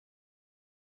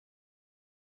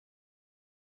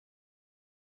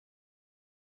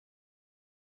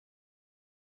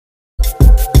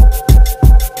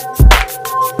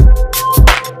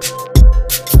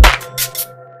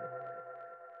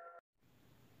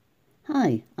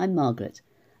Hi, I'm Margaret,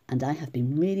 and I have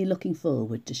been really looking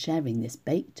forward to sharing this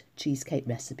baked cheesecake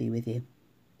recipe with you.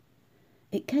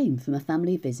 It came from a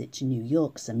family visit to New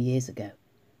York some years ago,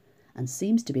 and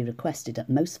seems to be requested at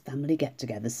most family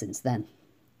get-togethers since then.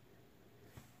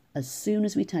 As soon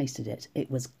as we tasted it,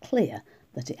 it was clear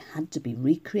that it had to be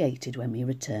recreated when we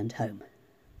returned home.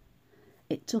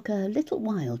 It took a little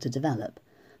while to develop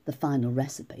the final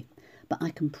recipe, but I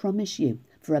can promise you,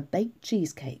 for a baked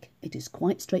cheesecake, it is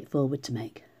quite straightforward to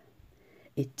make.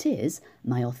 It is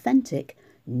my authentic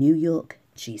New York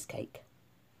cheesecake.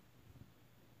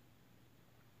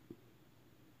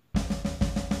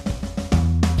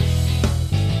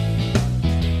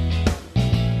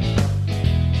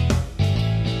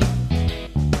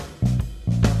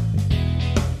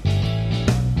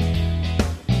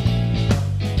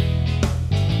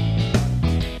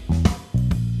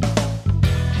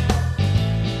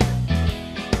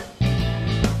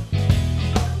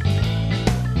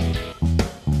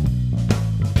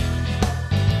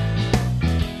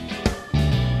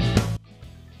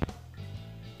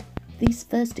 These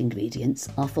first ingredients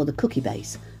are for the cookie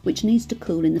base, which needs to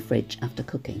cool in the fridge after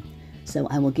cooking, so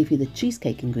I will give you the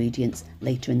cheesecake ingredients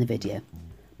later in the video.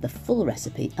 The full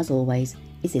recipe, as always,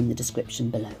 is in the description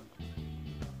below.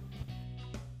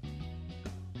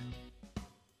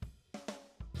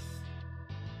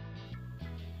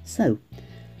 So,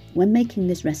 when making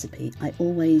this recipe, I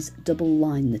always double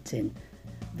line the tin.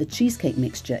 The cheesecake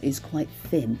mixture is quite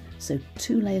thin, so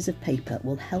 2 layers of paper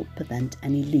will help prevent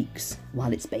any leaks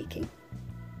while it's baking.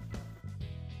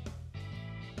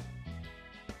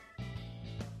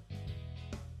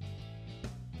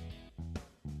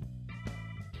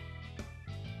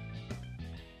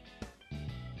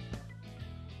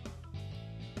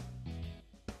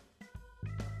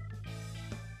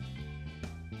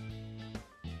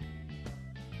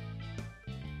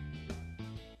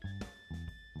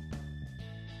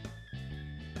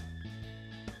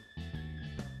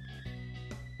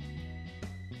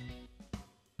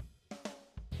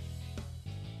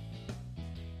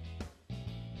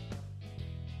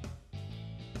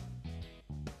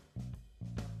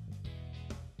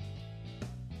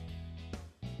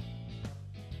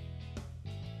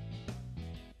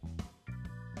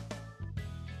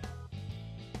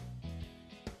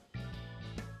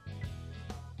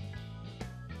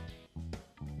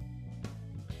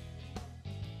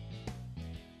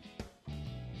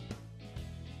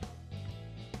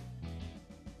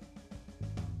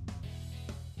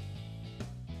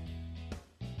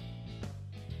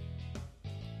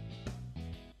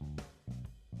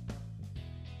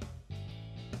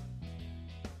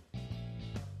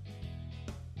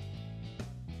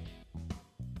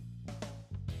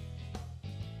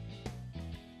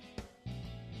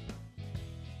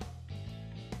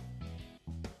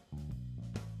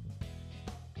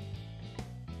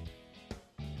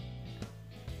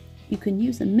 You can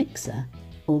use a mixer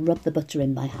or rub the butter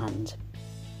in by hand.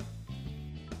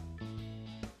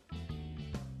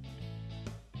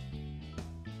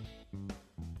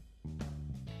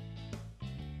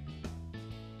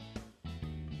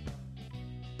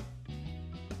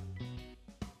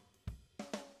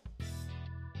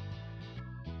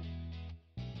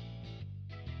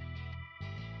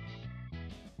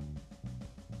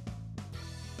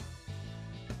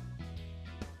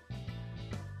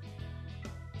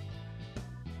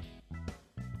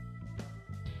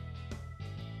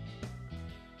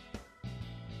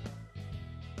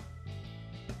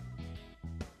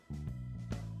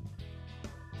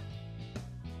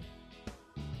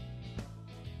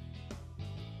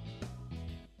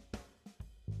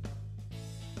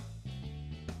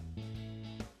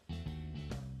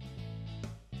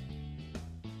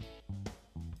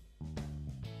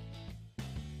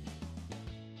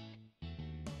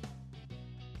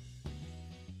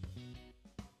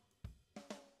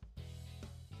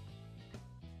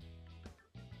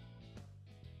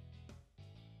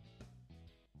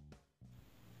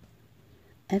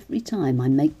 Every time I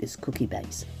make this cookie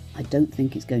base, I don't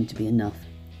think it's going to be enough.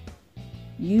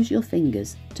 Use your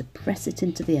fingers to press it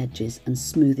into the edges and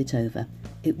smooth it over.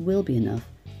 It will be enough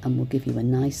and will give you a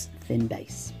nice thin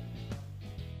base.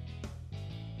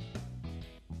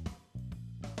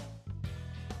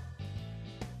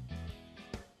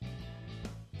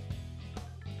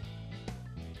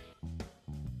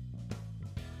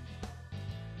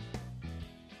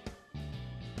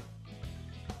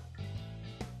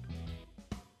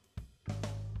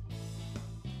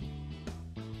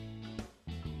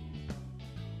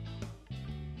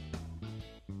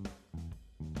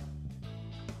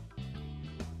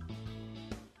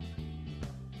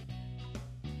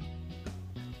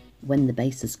 When the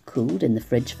base has cooled in the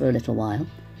fridge for a little while,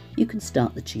 you can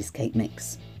start the cheesecake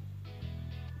mix.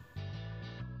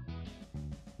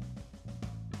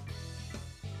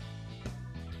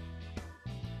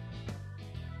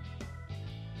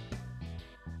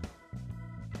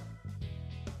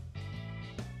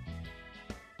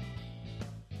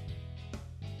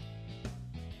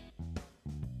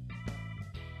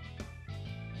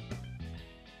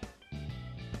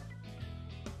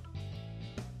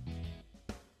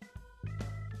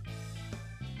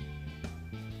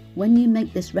 When you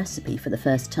make this recipe for the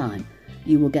first time,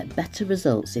 you will get better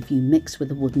results if you mix with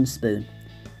a wooden spoon.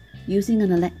 Using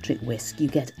an electric whisk, you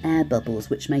get air bubbles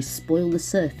which may spoil the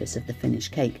surface of the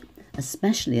finished cake,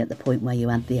 especially at the point where you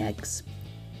add the eggs.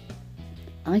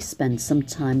 I spend some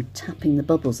time tapping the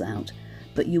bubbles out,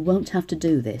 but you won't have to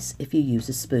do this if you use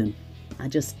a spoon. I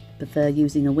just prefer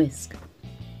using a whisk.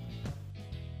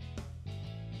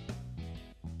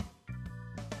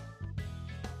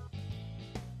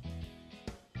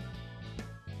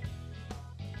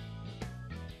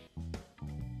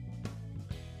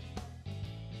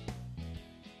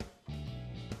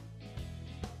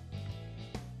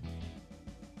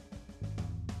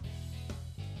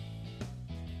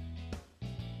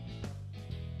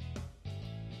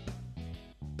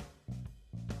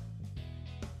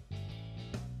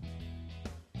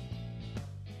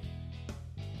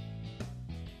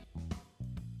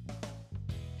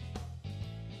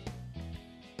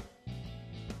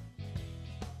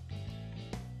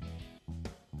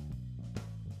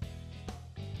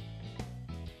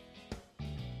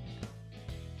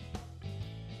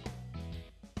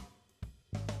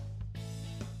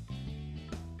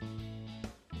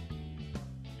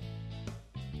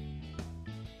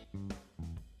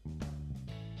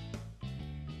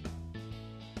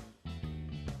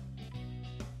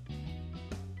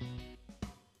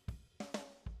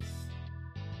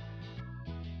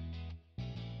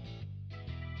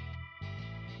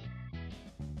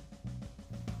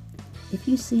 If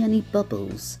you see any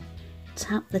bubbles,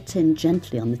 tap the tin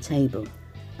gently on the table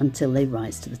until they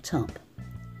rise to the top.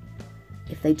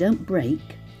 If they don't break,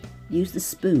 use the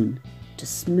spoon to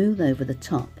smooth over the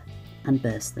top and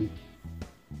burst them.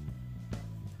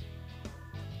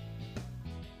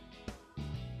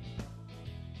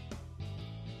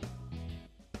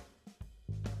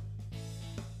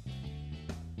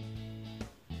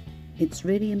 It's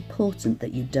really important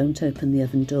that you don't open the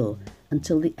oven door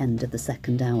until the end of the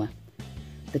second hour.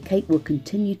 The cake will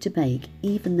continue to bake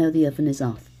even though the oven is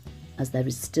off, as there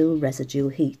is still residual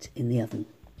heat in the oven.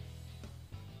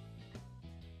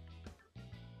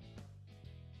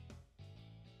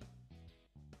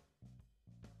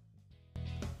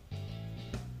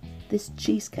 This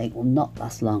cheesecake will not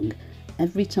last long.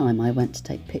 Every time I went to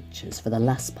take pictures for the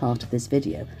last part of this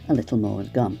video, a little more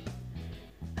had gone.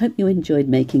 Hope you enjoyed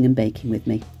making and baking with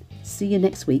me. See you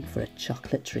next week for a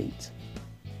chocolate treat.